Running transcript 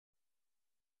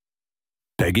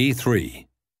Peggy 3.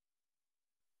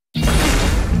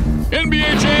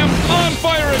 NBA Jam On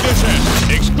Fire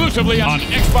Edition, exclusively on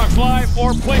Xbox Live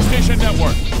or PlayStation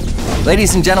Network.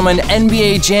 Ladies and gentlemen,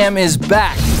 NBA Jam is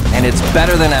back, and it's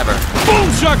better than ever.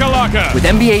 Boom shakalaka! With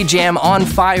NBA Jam On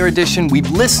Fire Edition, we've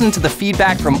listened to the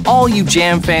feedback from all you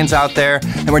Jam fans out there,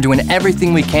 and we're doing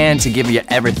everything we can to give you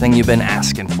everything you've been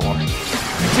asking for.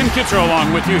 Tim Kitzrow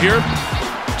along with you here.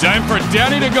 Time for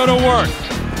Daddy to go to work.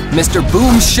 Mr.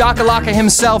 Boom Shakalaka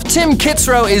himself, Tim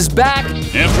Kitzrow, is back.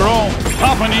 After all,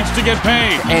 Papa needs to get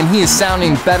paid. And he is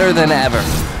sounding better than ever.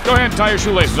 Go ahead and tie your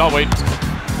shoelaces, I'll wait.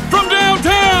 From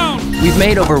downtown! We've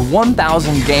made over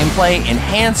 1,000 gameplay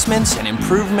enhancements and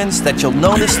improvements that you'll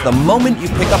notice the moment you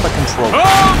pick up a controller.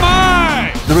 Oh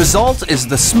my! The result is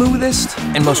the smoothest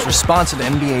and most responsive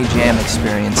NBA Jam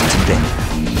experience to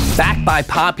date. Backed by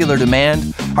popular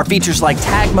demand are features like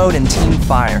Tag Mode and Team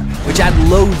Fire, which add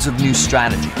loads of new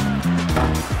strategy.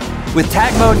 With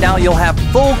Tag Mode now you'll have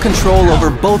full control over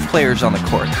both players on the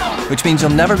court, which means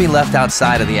you'll never be left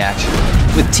outside of the action.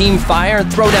 With Team Fire,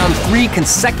 throw down 3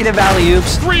 consecutive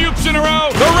alley-oops. 3 oops in a row!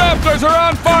 The Raptors are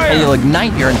on fire! And you'll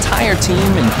ignite your entire team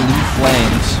in blue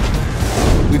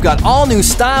flames. We've got all new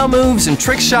style moves and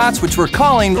trick shots, which we're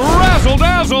calling Razzle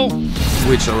Dazzle,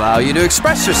 which allow you to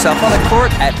express yourself on the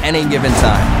court at any given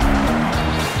time.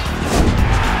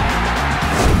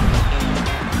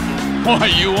 Why,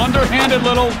 you underhanded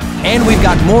little... And we've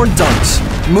got more dunks,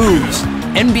 moves,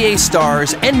 NBA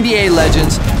stars, NBA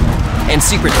legends, and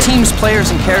secret teams,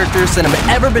 players, and characters that have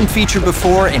ever been featured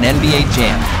before in NBA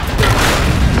Jam.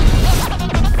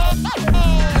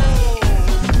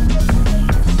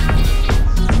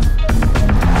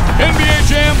 NBA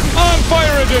Jam On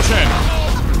Fire Edition!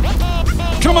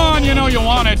 Come on, you know you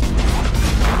want it.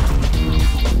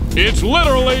 It's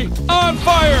literally on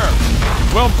fire!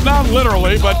 Well, not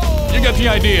literally, but you get the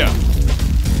idea.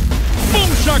 Boom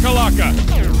shakalaka!